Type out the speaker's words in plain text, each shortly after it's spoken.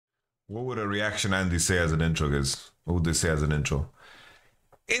What would a reaction Andy say as an intro, guys? What would they say as an intro?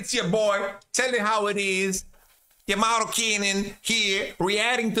 It's your boy, tell you how it is. YamatoCannon here,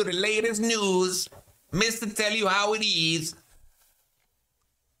 reacting to the latest news. Mr. Tell you how it is.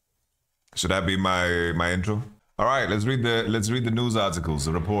 Should that be my intro? All right, let's read the news articles,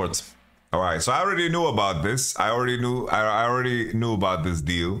 the reports. All right, so I already knew about this. I already knew about this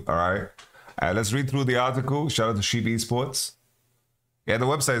deal. All right, let's read through the article. Shout out to Sheep Esports. Yeah, the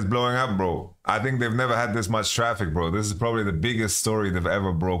website is blowing up, bro. I think they've never had this much traffic, bro. This is probably the biggest story they've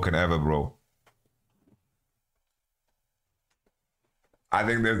ever broken, bro. I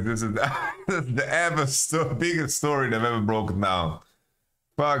think this is the biggest story they've ever broken down.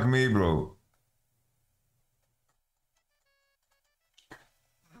 Fuck me, bro.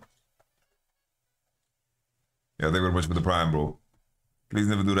 Yeah, thank you very much for the prime, bro. Please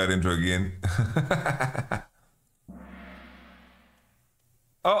never do that intro again.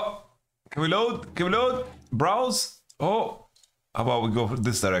 Oh, can we load? Can we load? Browse? Oh, how about we go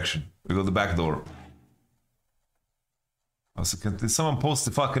this direction? We go the back door. Also, did someone post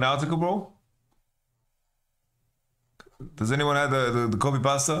the fucking article, bro? Does anyone have the copy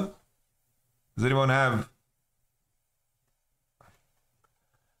pasta? Does anyone have?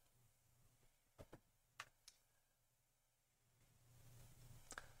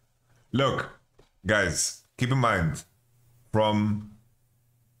 Look, guys, keep in mind, from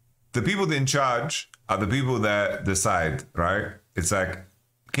the people in charge are the people that decide, right? It's like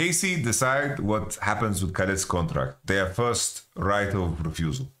KC decide what happens with Caliste contract. They have first right of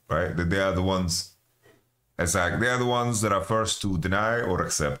refusal, right? They are the ones. It's like they are the ones that are first to deny or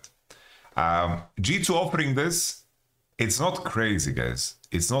accept. G2 offering this, it's not crazy, guys.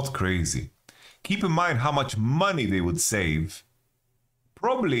 It's not crazy. Keep in mind how much money they would save.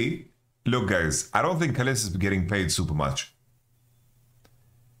 Probably, look, guys, I don't think Caliste is getting paid super much.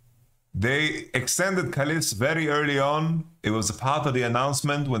 They extended Caliste very early on. It was a part of the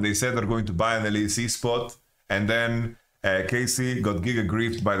announcement when they said they're going to buy an LEC spot. And then KC got giga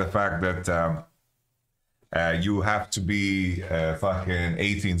griefed by the fact that you have to be fucking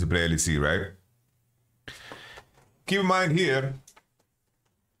 18 to play LEC, right? Keep in mind here,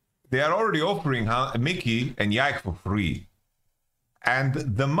 they are already offering Mickey and Yike for free. And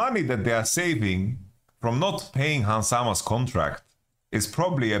the money that they are saving from not paying Hansama's contract is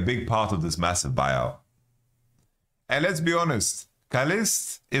probably a big part of this massive buyout. And let's be honest,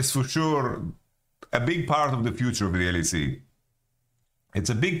 Caliste is for sure a big part of the future of the LEC. It's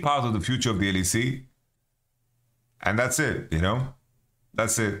a big part of the future of the LEC. And that's it, you know?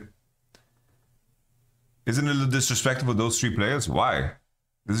 That's it. Isn't it a little disrespectful for those three players? Why?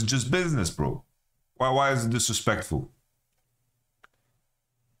 This is just business, bro. Why is it disrespectful?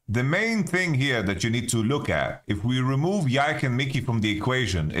 The main thing here that you need to look at, if we remove Yike and Mickey from the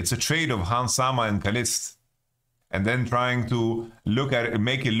equation, it's a trade of Hansama and Caliste. And then trying to look at it and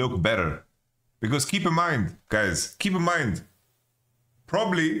make it look better. Because keep in mind, guys, keep in mind,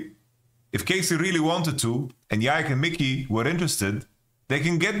 probably if Casey really wanted to, and Yike and Mickey were interested, they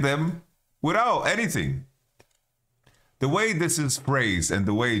can get them without anything. The way this is phrased and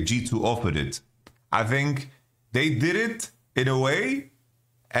the way G2 offered it, I think they did it in a way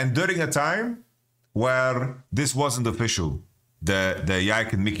and during a time where this wasn't official, the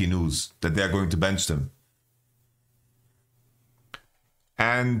Yike and Mickey news that they're going to bench them.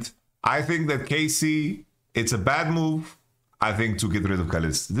 And I think that KC, it's a bad move, I think, to get rid of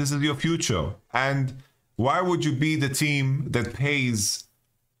Caliste. This is your future. And why would you be the team that pays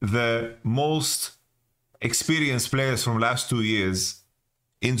the most experienced players from last 2 years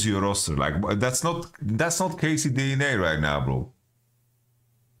into your roster? Like, that's not KC DNA right now, bro.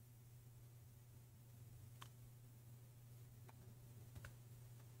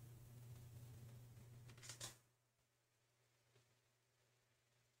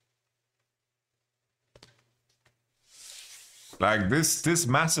 Like this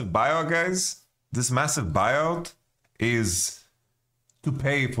massive buyout, guys, this massive buyout is to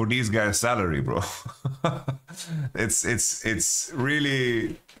pay for these guys' salary, bro. it's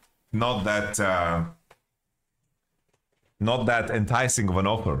really not that enticing of an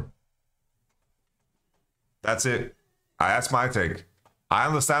offer. That's it. That's my take. I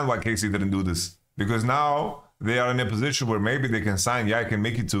understand why KC didn't do this, because now they are in a position where maybe they can sign Yike and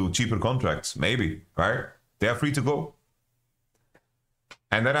Mickey to cheaper contracts. Maybe, right? They are free to go.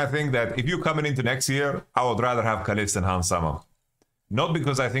 And then I think that if you're coming into next year, I would rather have Caliste and Hansama. Not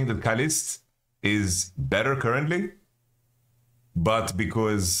because I think that Caliste is better currently, but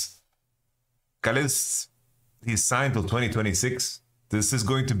because Caliste, he's signed till 2026. This is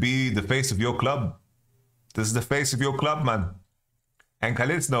going to be the face of your club. This is the face of your club, man. And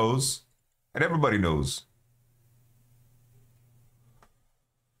Caliste knows, and everybody knows.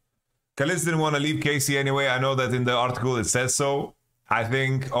 Caliste didn't want to leave Casey anyway. I know that in the article it says so. I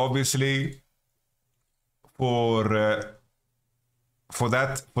think obviously for that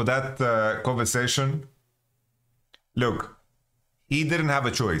conversation, look, he didn't have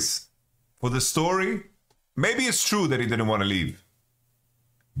a choice. For the story, maybe it's true that he didn't want to leave.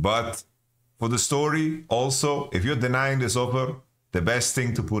 But for the story, also, if you're denying this offer, the best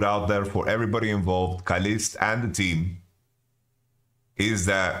thing to put out there for everybody involved, Caliste and the team, is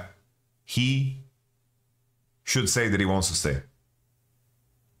that he should say that he wants to stay.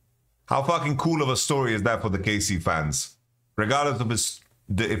 How fucking cool of a story is that for the KC fans? Regardless of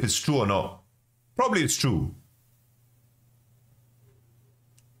if it's true or not. Probably it's true.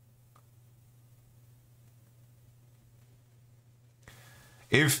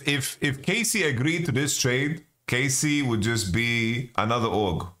 If KC agreed to this trade, KC would just be another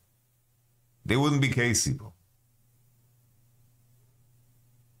org. They wouldn't be KC, bro.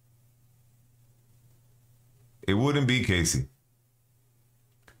 It wouldn't be KC.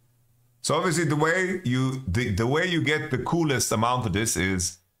 So obviously the way you get the coolest amount of this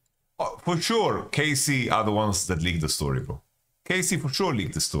is, for sure, KC are the ones that leaked the story, bro. KC for sure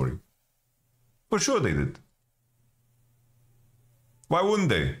leaked the story. For sure they did. Why wouldn't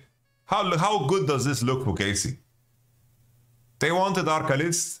they? How good does this look for Casey? They wanted our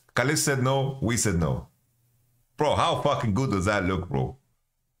Caliste. Caliste said no. We said no. Bro, how fucking good does that look, bro?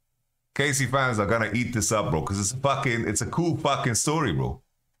 Casey fans are gonna eat this up, bro, because it's a cool fucking story, bro.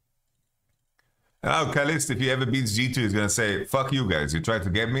 And now Caliste, if he ever beats G2, he's gonna say, fuck you guys, you tried to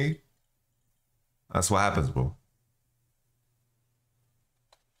get me? That's what happens, bro.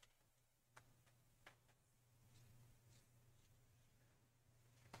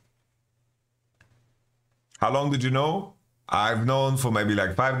 How long did you know? I've known for maybe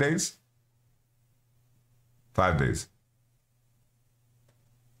like 5 days. 5 days.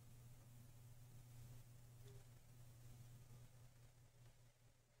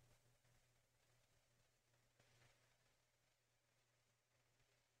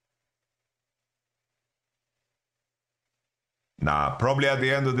 Nah, probably at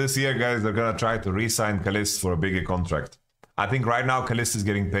the end of this year, guys, they're gonna try to re-sign Caliste for a bigger contract. I think right now Caliste is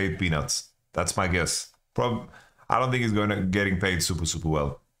getting paid peanuts. That's my guess. I don't think he's getting paid super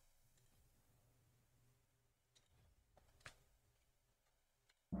well.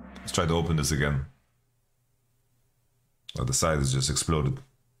 Let's try to open this again. Oh, the side has just exploded.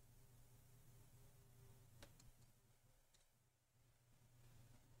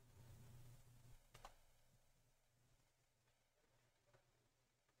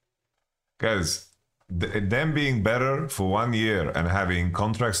 Guys, them being better for 1 year and having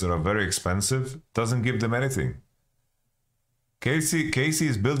contracts that are very expensive doesn't give them anything. Casey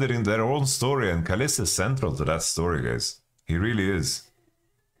is building their own story, and Caliste is central to that story, guys. He really is.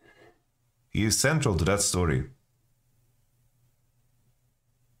 He is central to that story.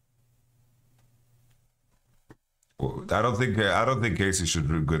 I don't think Casey should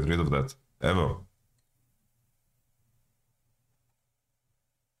get rid of that ever.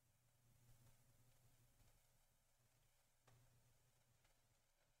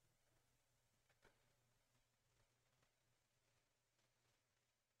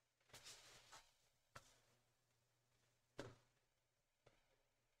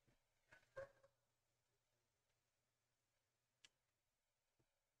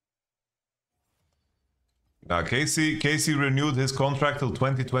 Now, Casey renewed his contract till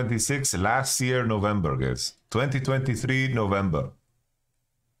 2026 last year, November, guys. 2023, November.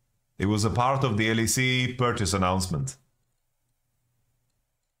 It was a part of the LEC purchase announcement.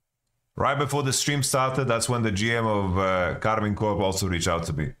 Right before the stream started, that's when the GM of Kcorp also reached out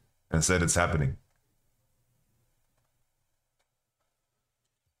to me and said it's happening.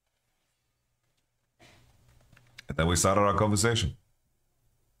 And then we started our conversation.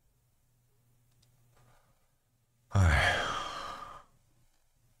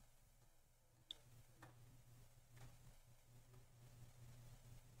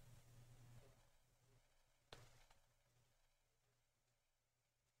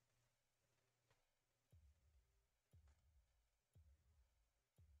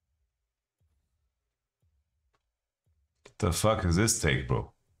 The fuck is this take,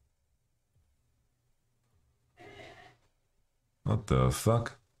 bro? What the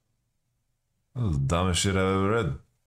fuck? That was the dumbest shit I've ever read.